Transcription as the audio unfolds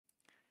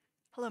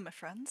Hello, my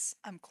friends.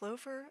 I'm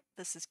Clover,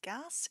 this is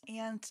Gas,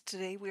 and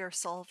today we are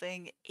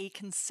solving A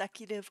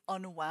Consecutive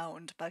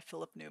Unwound by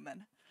Philip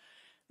Newman.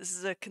 This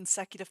is a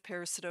consecutive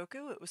pair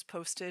Sudoku. It was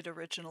posted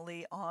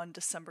originally on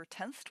December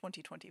 10th,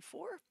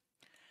 2024.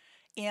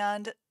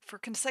 And for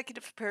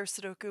consecutive pair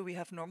Sudoku, we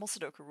have normal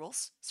Sudoku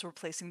rules. So we're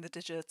placing the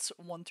digits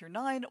 1 through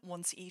 9,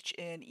 once each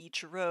in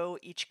each row,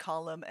 each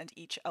column, and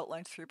each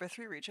outlined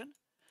 3x3 region.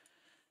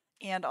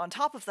 And on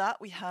top of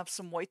that, we have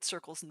some white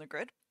circles in the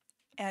grid.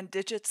 And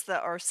digits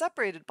that are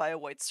separated by a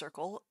white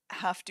circle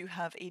have to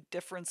have a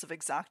difference of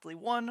exactly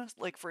 1,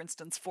 like for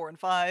instance 4 and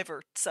 5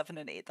 or 7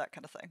 and 8, that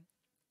kind of thing.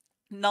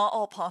 Not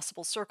all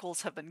possible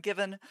circles have been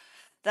given.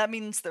 That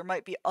means there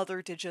might be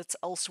other digits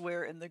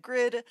elsewhere in the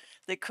grid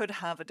that could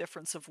have a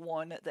difference of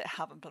 1 that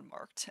haven't been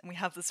marked. And we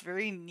have this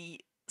very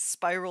neat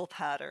spiral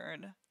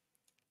pattern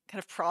kind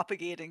of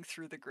propagating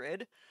through the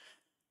grid.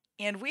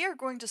 And we are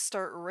going to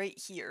start right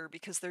here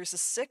because there's a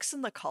 6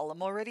 in the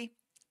column already.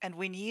 And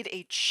we need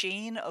a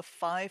chain of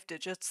 5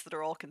 digits that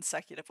are all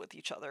consecutive with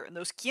each other. And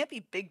those can't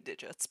be big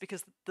digits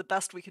because the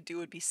best we could do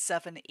would be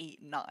 7, 8,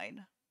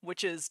 9,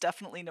 which is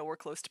definitely nowhere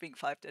close to being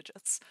 5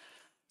 digits.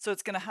 So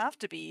it's going to have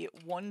to be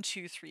 1,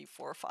 2, 3,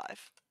 4,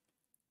 5.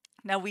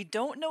 Now we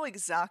don't know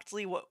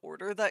exactly what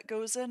order that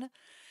goes in,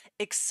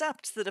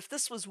 except that if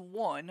this was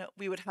 1,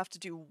 we would have to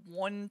do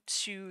 1,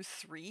 2,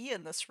 3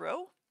 in this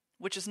row,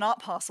 which is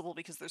not possible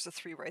because there's a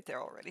 3 right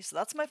there already. So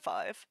that's my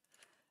 5.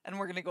 And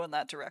we're going to go in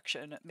that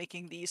direction,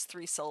 making these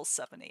 3 cells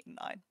 7, 8, and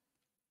 9.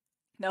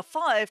 Now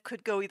 5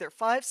 could go either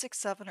 5, 6,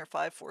 7 or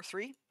 5, 4,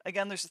 3.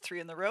 Again, there's a 3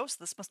 in the row, so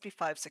this must be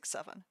 5, 6,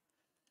 7.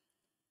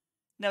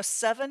 Now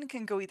 7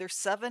 can go either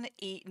 7,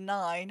 8,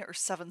 9 or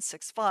 7,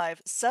 6,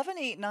 5. 7,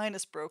 8, 9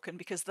 is broken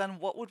because then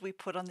what would we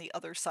put on the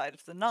other side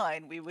of the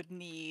 9? We would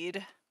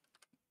need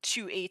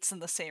 2 8s in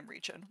the same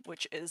region,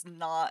 which is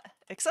not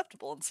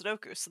acceptable in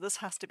Sudoku. So this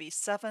has to be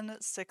 7,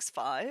 6,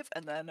 5,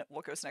 and then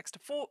what goes next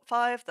to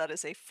 5? That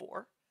is a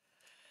 4.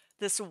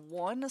 This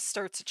 1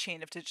 starts a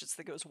chain of digits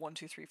that goes 1,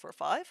 2, 3, 4,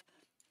 5.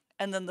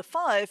 And then the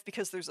 5,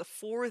 because there's a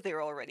 4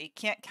 there already,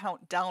 can't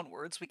count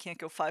downwards. We can't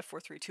go 5, 4,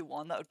 3, 2,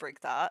 1. That would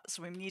break that.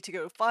 So we need to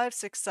go 5,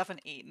 6, 7,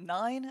 8,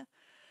 9,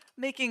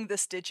 making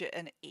this digit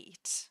an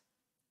 8.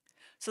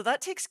 So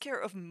that takes care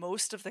of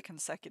most of the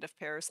consecutive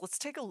pairs. Let's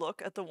take a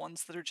look at the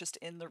ones that are just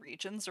in the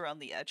regions around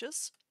the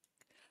edges.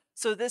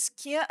 So this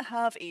can't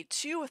have a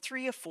 2, a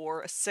 3, a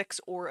 4, a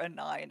 6, or a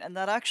 9, and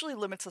that actually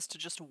limits us to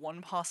just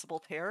one possible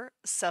pair,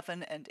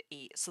 7 and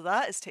 8. So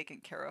that is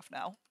taken care of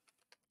now.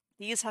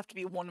 These have to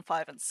be 1,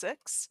 5, and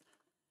 6,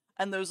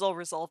 and those all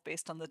resolve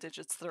based on the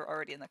digits that are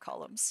already in the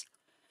columns.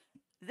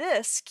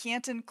 This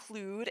can't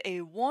include a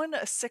 1,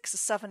 a 6, a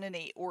 7, and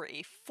 8, or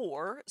a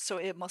 4, so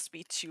it must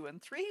be 2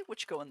 and 3,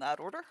 which go in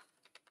that order.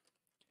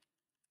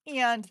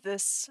 And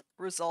this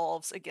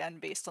resolves, again,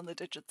 based on the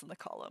digits in the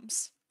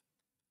columns.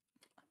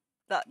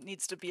 That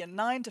needs to be a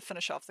 9 to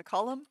finish off the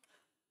column.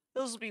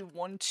 Those will be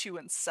 1, 2,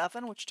 and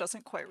 7, which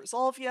doesn't quite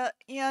resolve yet.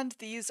 And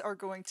these are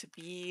going to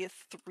be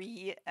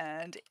 3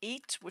 and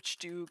 8, which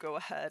do go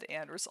ahead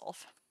and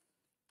resolve.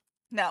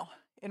 Now,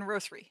 in row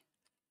 3,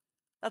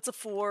 that's a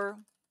 4,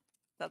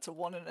 that's a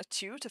 1 and a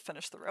 2 to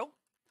finish the row.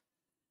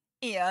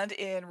 And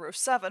in row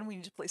 7, we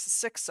need to place a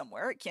 6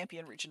 somewhere. It can't be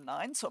in region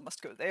 9, so it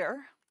must go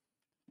there.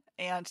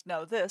 And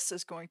now this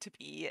is going to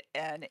be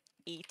an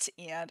 8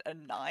 and a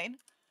 9.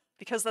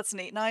 Because that's an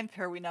 8-9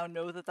 pair, we now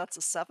know that that's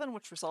a 7,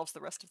 which resolves the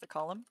rest of the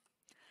column.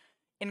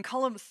 In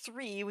column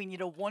 3, we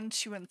need a 1,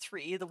 2, and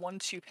 3. The 1,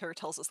 2 pair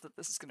tells us that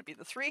this is going to be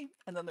the 3,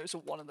 and then there's a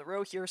 1 in the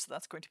row here, so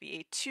that's going to be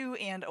a 2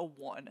 and a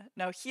 1.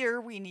 Now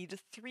here, we need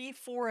 3,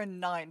 4, and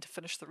 9 to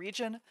finish the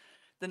region.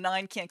 The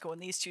 9 can't go in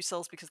these 2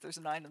 cells because there's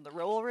a 9 in the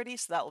row already,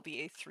 so that will be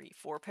a 3,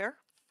 4 pair.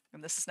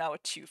 And this is now a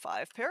 2,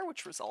 5 pair,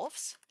 which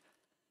resolves.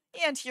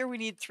 And here we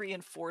need 3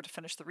 and 4 to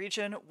finish the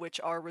region, which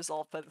are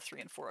resolved by the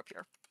 3 and 4 up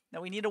here. Now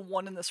we need a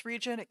 1 in this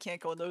region. It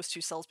can't go in those 2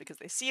 cells because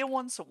they see a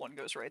 1, so 1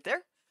 goes right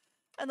there.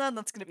 And then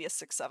that's going to be a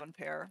 6, 7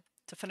 pair.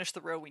 To finish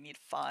the row, we need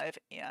 5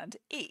 and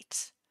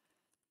 8.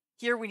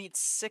 Here we need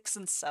 6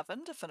 and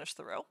 7 to finish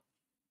the row.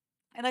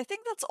 And I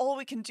think that's all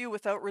we can do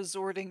without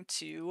resorting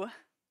to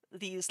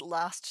these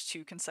last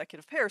 2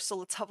 consecutive pairs, so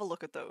let's have a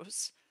look at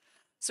those.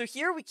 So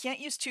here we can't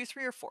use 2,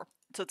 3, or 4.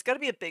 So it's got to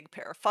be a big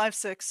pair, 5,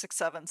 6, 6,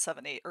 7,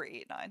 7, 8, or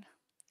 8, 9.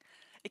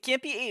 It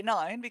can't be 8,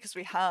 9 because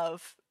we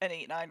have an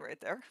 8, 9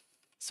 right there.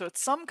 So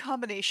it's some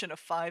combination of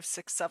 5,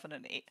 6, 7,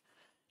 and 8.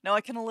 Now I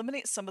can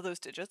eliminate some of those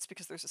digits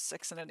because there's a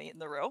 6 and an 8 in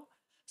the row.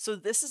 So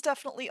this is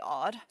definitely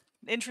odd.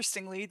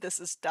 Interestingly, this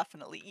is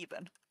definitely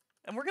even.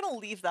 And we're going to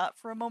leave that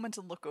for a moment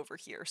and look over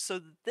here. So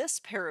this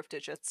pair of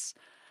digits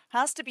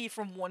has to be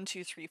from 1,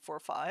 2, 3, 4,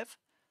 5.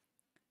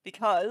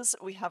 Because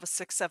we have a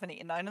 6, 7, 8,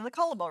 and 9 in the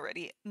column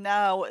already.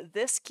 Now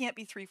this can't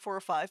be 3, 4,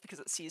 or 5 because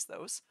it sees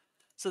those.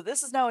 So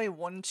this is now a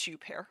 1, 2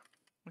 pair.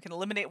 We can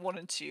eliminate 1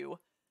 and 2,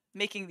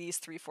 making these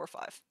 3, 4,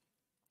 5.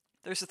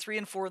 There's a 3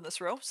 and 4 in this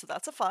row, so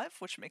that's a 5,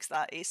 which makes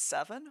that a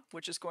 7,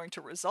 which is going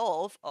to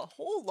resolve a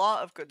whole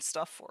lot of good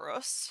stuff for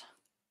us.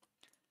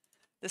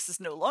 This is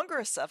no longer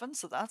a 7,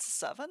 so that's a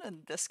 7,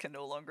 and this can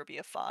no longer be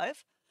a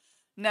 5.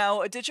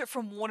 Now, a digit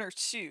from 1 or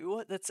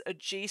 2 that's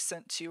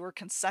adjacent to or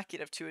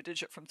consecutive to a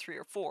digit from 3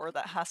 or 4,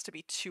 that has to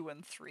be 2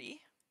 and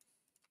 3.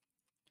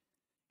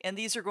 And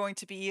these are going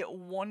to be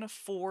 1,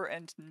 4,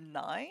 and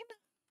 9,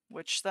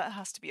 which that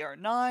has to be our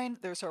 9.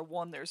 There's our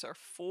 1, there's our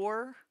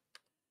 4.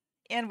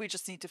 And we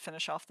just need to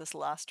finish off this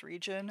last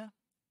region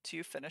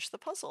to finish the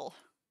puzzle.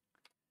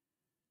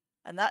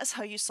 And that is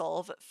how you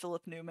solve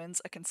Philip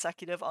Newman's A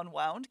Consecutive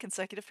Unwound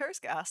Consecutive Pairs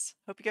Gas.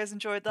 Hope you guys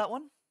enjoyed that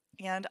one,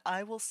 and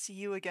I will see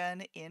you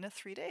again in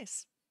 3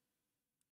 days.